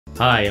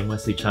Hi, I'm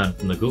Wesley Chun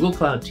from the Google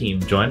Cloud team,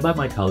 joined by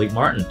my colleague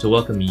Martin to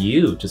welcome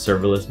you to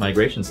Serverless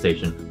Migration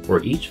Station,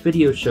 where each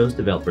video shows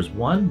developers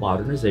one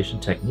modernization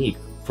technique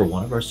for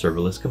one of our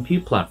serverless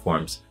compute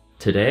platforms.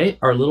 Today,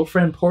 our little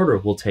friend Porter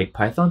will take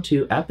Python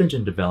 2 App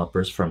Engine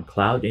developers from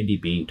Cloud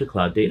NDB to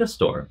Cloud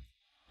Datastore.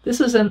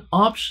 This is an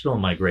optional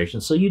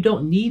migration, so you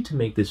don't need to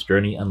make this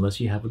journey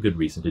unless you have a good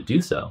reason to do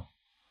so.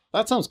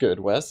 That sounds good,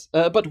 Wes.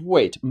 But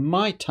wait,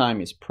 my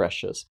time is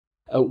precious.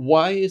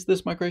 Why is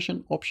this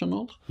migration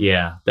optional?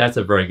 Yeah, that's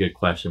a very good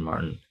question,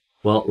 Martin.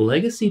 Well,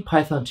 legacy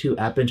Python 2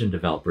 App Engine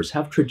developers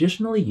have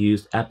traditionally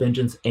used App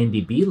Engine's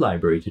NDB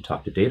library to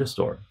talk to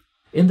Datastore.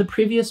 In the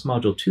previous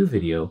Module 2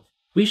 video,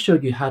 we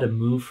showed you how to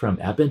move from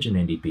App Engine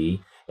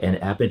NDB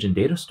and App Engine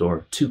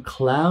Datastore to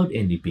Cloud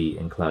NDB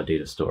and Cloud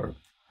Datastore.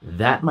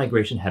 That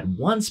migration had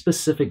one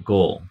specific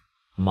goal.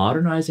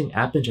 Modernizing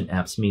App Engine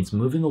apps means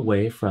moving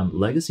away from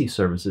legacy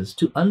services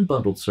to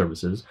unbundled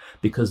services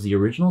because the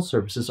original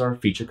services are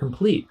feature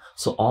complete,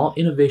 so all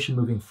innovation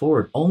moving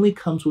forward only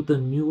comes with the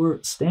newer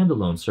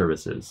standalone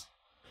services.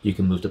 You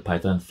can move to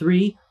Python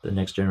 3, the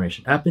next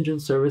generation App Engine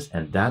service,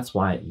 and that's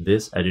why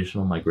this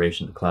additional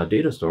migration to Cloud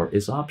Datastore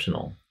is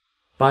optional.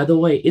 By the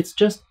way, it's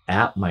just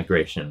app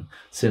migration.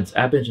 Since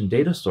App Engine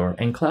Datastore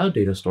and Cloud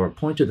Datastore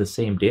point to the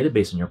same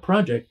database in your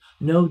project,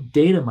 no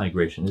data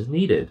migration is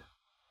needed.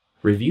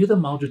 Review the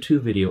Module 2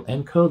 video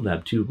and code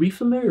lab to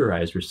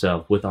refamiliarize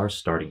yourself with our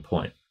starting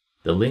point.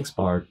 The links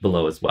are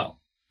below as well.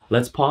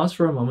 Let's pause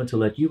for a moment to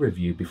let you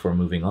review before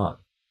moving on.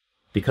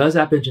 Because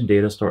App Engine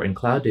Datastore and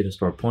Cloud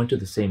Datastore point to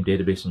the same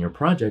database in your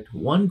project,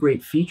 one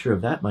great feature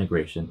of that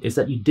migration is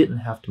that you didn't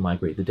have to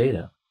migrate the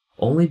data,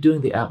 only doing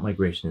the app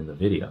migration in the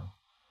video.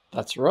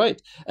 That's right.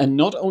 And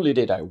not only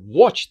did I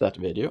watch that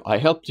video, I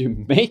helped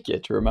you make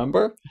it,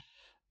 remember?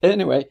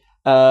 Anyway,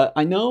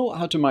 I know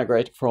how to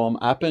migrate from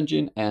App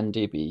Engine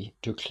NDB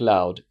to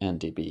Cloud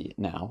NDB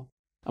now.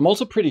 I'm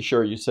also pretty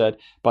sure you said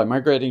by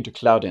migrating to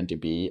Cloud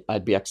NDB,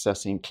 I'd be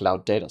accessing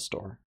Cloud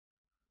Datastore.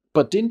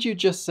 But didn't you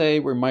just say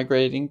we're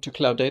migrating to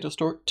Cloud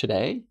Datastore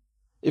today?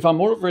 If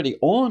I'm already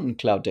on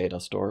Cloud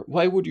Datastore,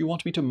 why would you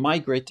want me to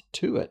migrate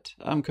to it?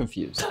 I'm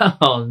confused.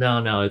 Oh,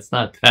 no, it's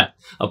not that.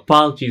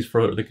 Apologies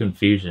for the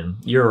confusion.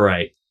 You're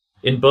right.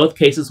 In both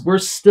cases, we're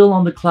still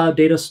on the Cloud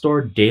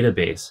Datastore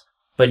database.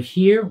 But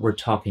here we're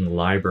talking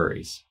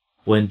libraries.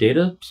 When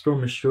Datastore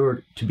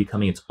matured to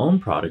becoming its own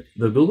product,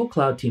 the Google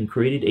Cloud team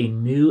created a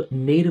new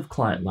native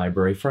client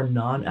library for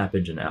non-App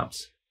Engine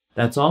apps.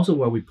 That's also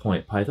where we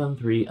point Python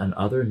 3 and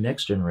other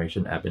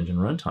next-generation App Engine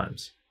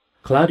runtimes.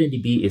 Cloud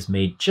NDB is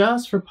made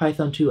just for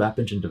Python 2 App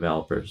Engine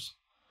developers.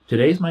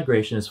 Today's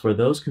migration is for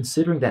those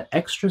considering that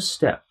extra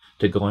step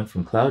to going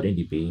from Cloud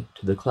NDB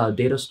to the Cloud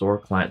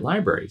Datastore client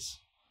libraries.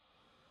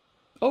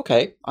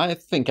 Okay, I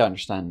think I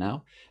understand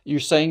now.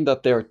 You're saying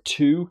that there are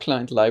two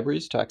client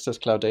libraries to access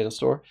Cloud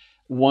Datastore,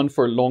 one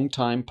for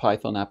long-time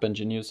Python App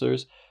Engine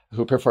users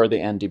who prefer the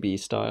NDB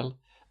style,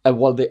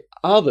 while the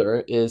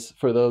other is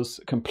for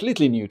those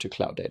completely new to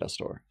Cloud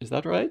Datastore. Is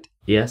that right?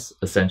 Yes,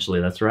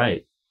 essentially that's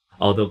right.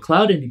 Although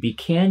Cloud NDB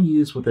can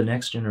use with the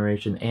next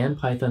generation and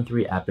Python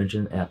 3 App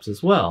Engine apps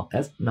as well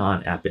as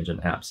non-App Engine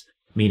apps,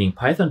 meaning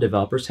Python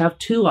developers have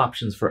two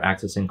options for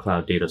accessing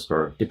Cloud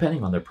Datastore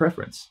depending on their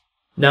preference.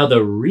 Now,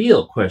 the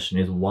real question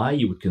is why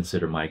you would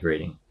consider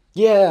migrating.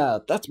 Yeah,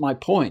 that's my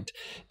point.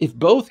 If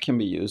both can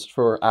be used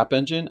for App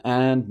Engine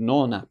and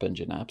non-App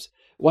Engine apps,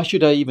 why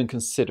should I even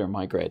consider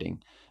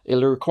migrating?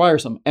 It'll require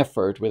some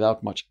effort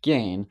without much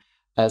gain,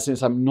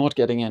 since I'm not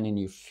getting any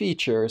new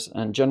features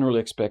and generally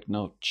expect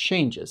no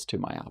changes to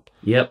my app.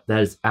 Yep,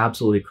 that is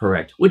absolutely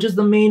correct, which is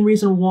the main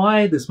reason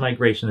why this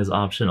migration is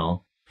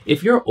optional.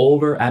 If your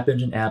older App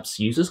Engine apps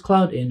uses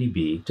Cloud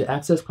NDB to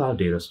access Cloud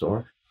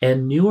Datastore,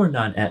 and newer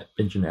non-App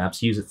Engine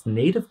apps use its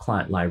native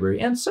client library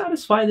and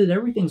satisfy that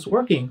everything's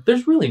working,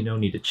 there's really no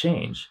need to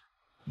change.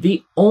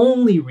 The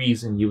only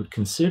reason you would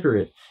consider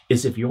it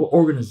is if your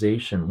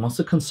organization wants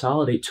to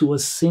consolidate to a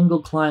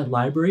single client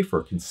library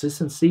for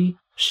consistency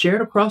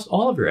shared across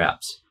all of your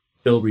apps.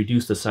 It'll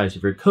reduce the size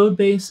of your code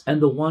base,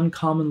 and the one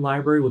common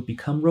library would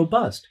become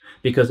robust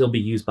because it'll be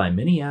used by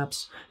many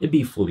apps, it'd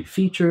be fully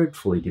featured,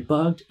 fully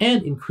debugged,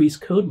 and increase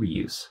code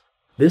reuse.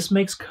 This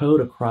makes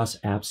code across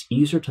apps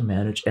easier to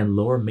manage and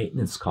lower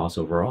maintenance costs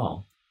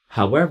overall.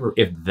 However,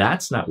 if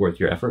that's not worth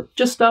your effort,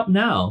 just stop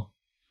now.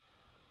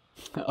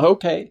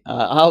 Okay,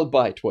 I'll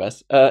bite,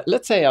 Wes.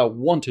 Let's say I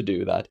want to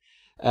do that.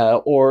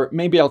 Or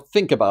maybe I'll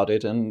think about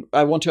it and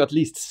I want to at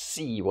least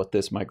see what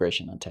this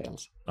migration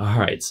entails. All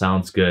right,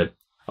 sounds good.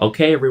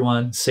 Okay,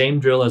 everyone, same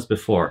drill as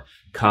before.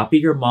 Copy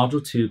your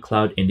Module 2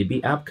 Cloud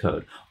NDB app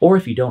code, or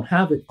if you don't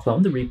have it,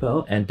 clone the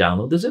repo and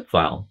download the zip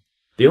file.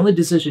 The only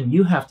decision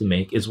you have to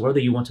make is whether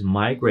you want to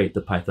migrate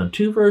the Python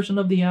 2 version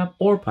of the app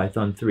or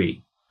Python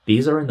 3.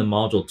 These are in the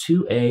Module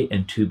 2a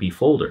and 2b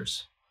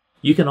folders.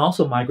 You can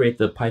also migrate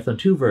the Python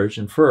 2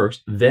 version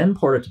first, then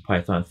port it to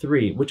Python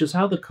 3, which is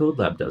how the code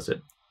lab does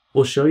it.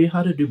 We'll show you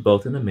how to do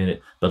both in a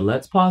minute, but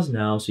let's pause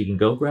now so you can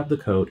go grab the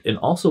code and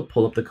also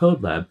pull up the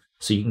code lab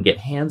so you can get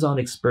hands-on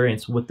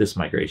experience with this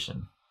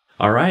migration.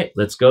 All right,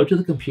 let's go to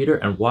the computer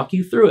and walk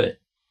you through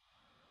it.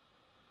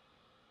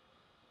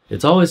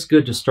 It's always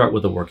good to start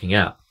with a working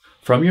app.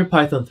 From your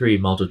Python 3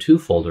 Module 2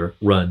 folder,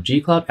 run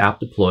gcloud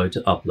app deploy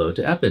to upload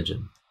to App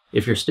Engine.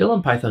 If you're still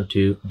in Python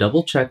 2,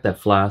 double check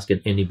that Flask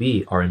and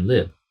NDB are in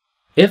lib.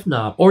 If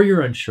not, or you're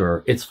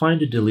unsure, it's fine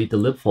to delete the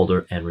lib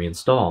folder and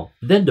reinstall,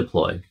 then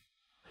deploy.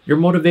 Your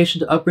motivation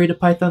to upgrade to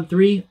Python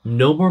 3?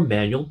 No more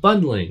manual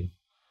bundling.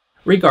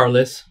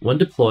 Regardless, when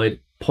deployed,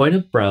 point a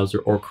browser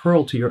or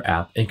curl to your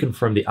app and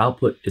confirm the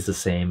output is the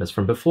same as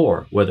from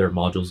before, whether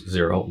modules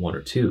 0, 1,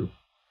 or 2.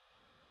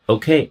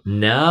 Okay,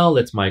 now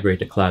let's migrate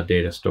to Cloud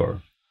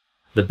Datastore.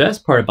 The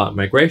best part about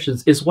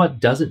migrations is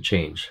what doesn't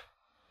change.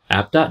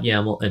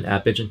 app.yaml and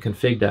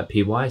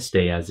app-engine-config.py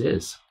stay as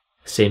is.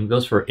 Same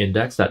goes for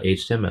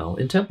index.html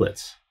and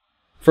templates.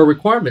 For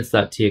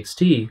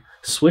requirements.txt,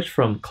 switch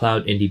from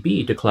Cloud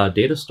NDB to Cloud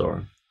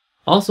Datastore.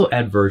 Also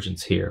add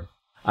versions here.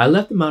 I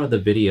left them out of the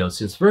video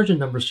since version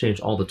numbers change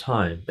all the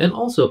time, and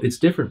also it's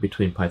different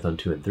between Python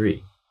 2 and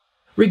 3.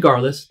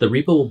 Regardless, the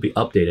repo will be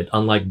updated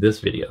unlike this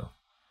video.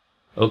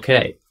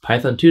 Okay,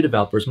 Python 2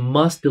 developers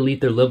must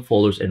delete their lib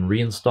folders and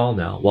reinstall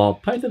now, while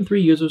Python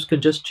 3 users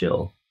can just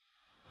chill.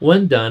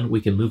 When done, we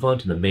can move on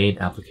to the main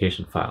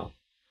application file.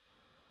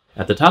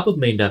 At the top of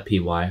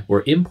main.py,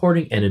 we're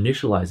importing and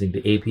initializing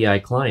the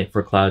API client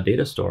for Cloud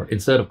Datastore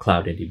instead of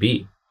Cloud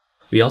NDB.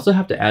 We also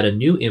have to add a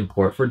new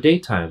import for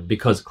datetime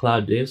because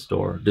Cloud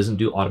Datastore doesn't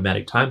do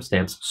automatic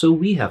timestamps, so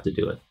we have to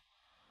do it.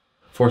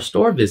 For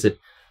store visit,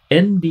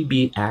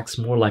 NDB acts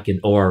more like an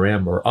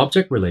ORM or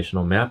object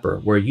relational mapper,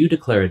 where you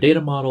declare a data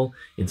model,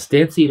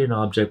 instantiate an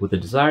object with the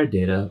desired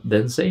data,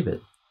 then save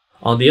it.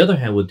 On the other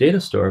hand, with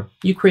Datastore,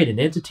 you create an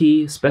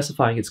entity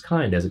specifying its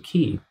kind as a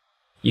key.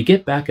 You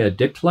get back a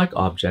dict-like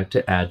object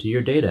to add to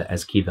your data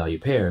as key value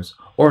pairs,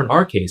 or in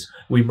our case,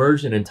 we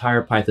merge an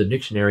entire Python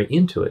dictionary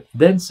into it,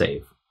 then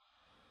save.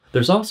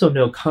 There's also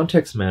no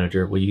context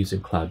manager we use in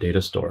Cloud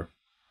Datastore.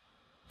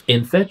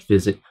 In fetch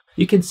visit,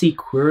 you can see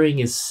querying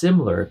is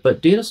similar,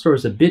 but Datastore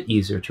is a bit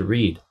easier to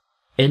read.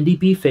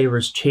 NDB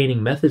favors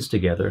chaining methods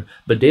together,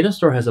 but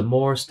Datastore has a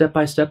more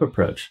step-by-step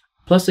approach,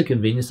 plus the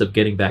convenience of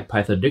getting back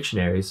Python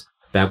dictionaries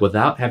back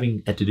without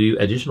having to do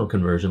additional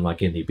conversion like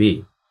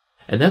NDB.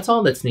 And that's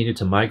all that's needed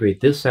to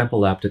migrate this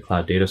sample app to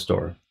Cloud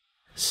Datastore.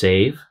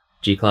 Save,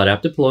 gcloud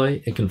app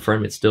deploy, and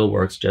confirm it still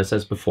works just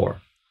as before.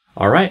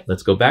 Alright,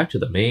 let's go back to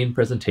the main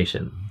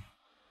presentation.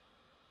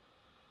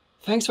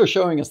 Thanks for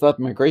showing us that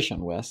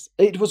migration, Wes.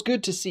 It was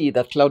good to see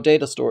that Cloud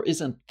Datastore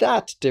isn't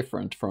that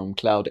different from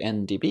Cloud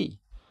NDB.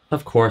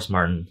 Of course,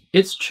 Martin.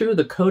 It's true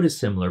the code is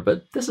similar,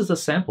 but this is a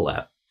sample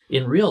app.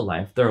 In real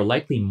life, there are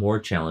likely more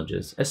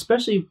challenges,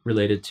 especially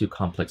related to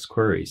complex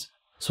queries.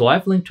 So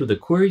I've linked to the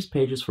queries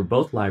pages for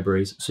both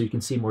libraries so you can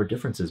see more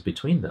differences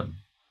between them.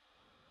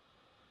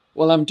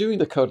 Well, I'm doing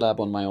the code lab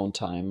on my own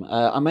time.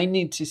 I might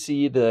need to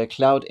see the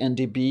Cloud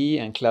NDB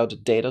and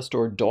Cloud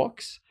Datastore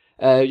docs.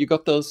 You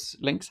got those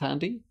links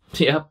handy?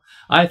 Yep,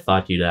 I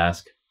thought you'd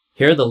ask.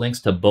 Here are the links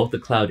to both the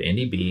Cloud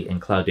NDB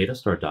and Cloud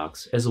Datastore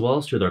docs, as well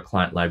as to their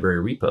client library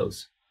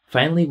repos.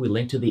 Finally, we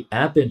link to the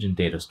App Engine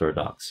Datastore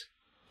docs.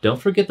 Don't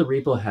forget the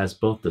repo has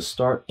both the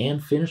start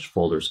and finish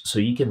folders, so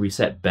you can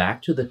reset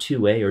back to the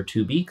 2A or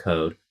 2B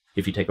code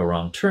if you take a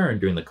wrong turn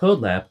during the code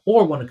lab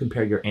or want to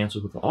compare your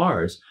answers with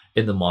ours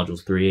in the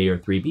modules 3A or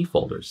 3B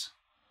folders.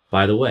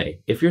 By the way,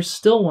 if you're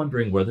still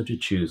wondering whether to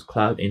choose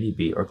Cloud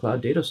NDB or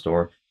Cloud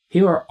Datastore,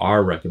 here are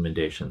our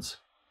recommendations.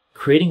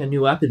 Creating a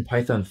new app in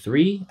Python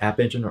 3, App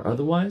Engine or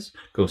otherwise,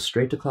 go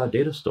straight to Cloud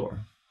Datastore.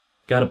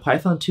 Got a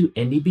Python 2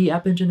 NDB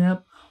App Engine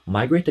app?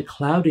 Migrate to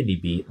Cloud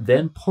NDB,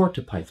 then port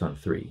to Python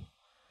 3.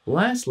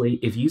 Lastly,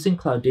 if using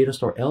Cloud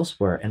Datastore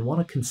elsewhere and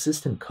want a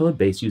consistent code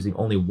base using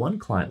only one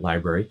client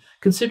library,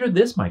 consider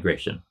this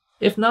migration.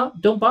 If not,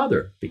 don't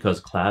bother,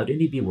 because Cloud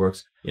NDB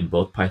works in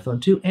both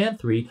Python 2 and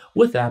 3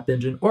 with App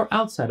Engine or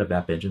outside of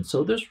App Engine,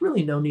 so there's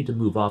really no need to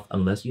move off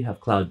unless you have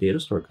Cloud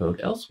Datastore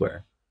code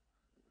elsewhere.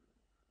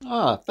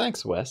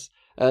 Thanks, Wes.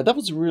 That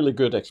was a really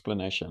good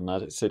explanation.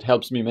 It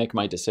helps me make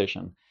my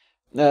decision.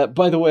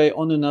 By the way,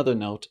 on another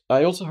note,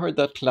 I also heard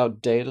that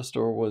Cloud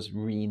Datastore was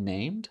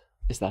renamed.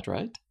 Is that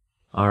right?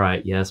 All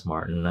right, yes,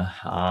 Martin.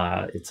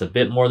 It's a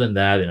bit more than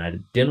that, and I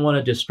didn't want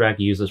to distract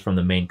users from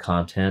the main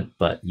content,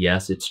 but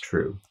yes, it's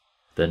true.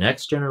 The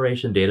next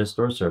generation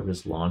Datastore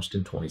service launched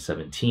in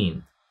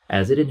 2017.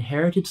 As it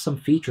inherited some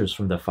features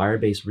from the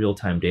Firebase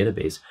real-time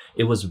database,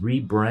 it was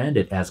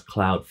rebranded as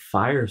Cloud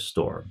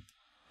Firestore.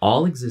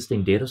 All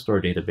existing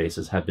Datastore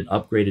databases have been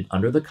upgraded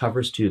under the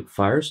covers to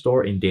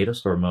Firestore in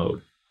Datastore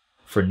mode.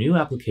 For new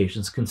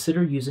applications,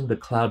 consider using the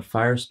Cloud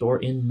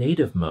Firestore in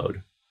native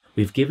mode.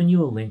 We've given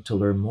you a link to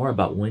learn more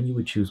about when you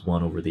would choose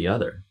one over the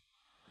other.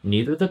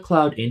 Neither the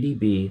Cloud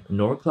NDB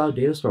nor Cloud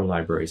Datastore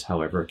libraries,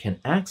 however, can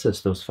access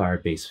those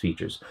Firebase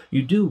features.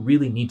 You do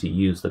really need to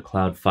use the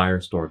Cloud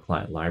Firestore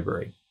client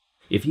library.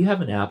 If you have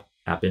an app,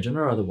 App Engine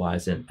or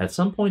otherwise, and at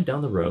some point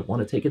down the road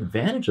want to take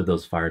advantage of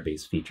those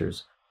Firebase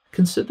features,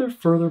 consider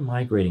further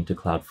migrating to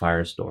Cloud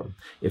Firestore.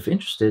 If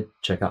interested,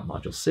 check out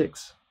Module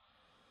 6.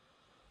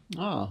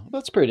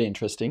 That's pretty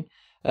interesting.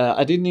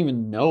 I didn't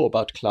even know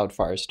about Cloud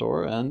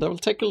Firestore, and I will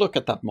take a look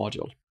at that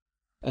module.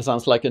 It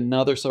sounds like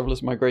another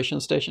Serverless Migration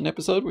Station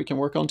episode we can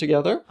work on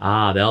together.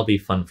 Ah, that'll be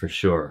fun for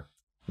sure.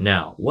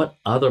 Now, what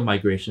other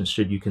migrations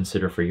should you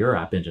consider for your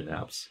App Engine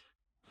apps?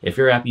 If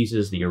your app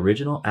uses the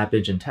original App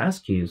Engine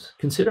task queues,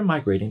 consider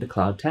migrating to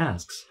Cloud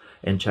Tasks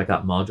and check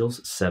out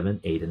modules 7,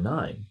 8, and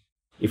 9.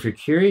 If you're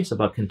curious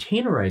about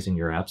containerizing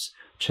your apps,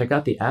 check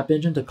out the App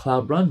Engine to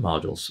Cloud Run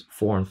modules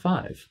 4 and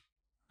 5.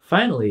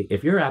 Finally,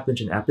 if your App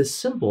Engine app is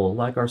simple,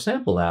 like our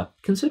sample app,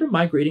 consider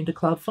migrating to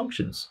Cloud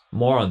Functions.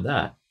 More on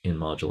that in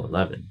Module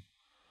 11.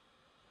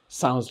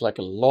 Sounds like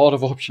a lot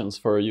of options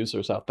for our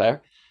users out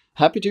there.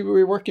 Happy to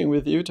be working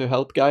with you to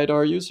help guide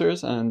our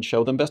users and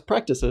show them best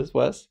practices,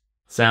 Wes.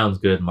 Sounds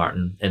good,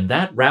 Martin. And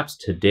that wraps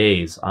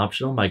today's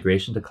optional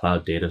migration to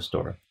Cloud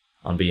Datastore.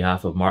 On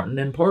behalf of Martin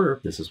and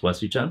Porter, this is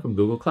Wesley Chun from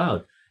Google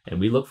Cloud, and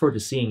we look forward to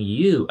seeing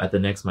you at the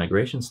next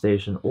migration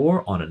station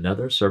or on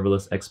another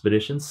Serverless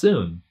Expedition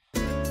soon.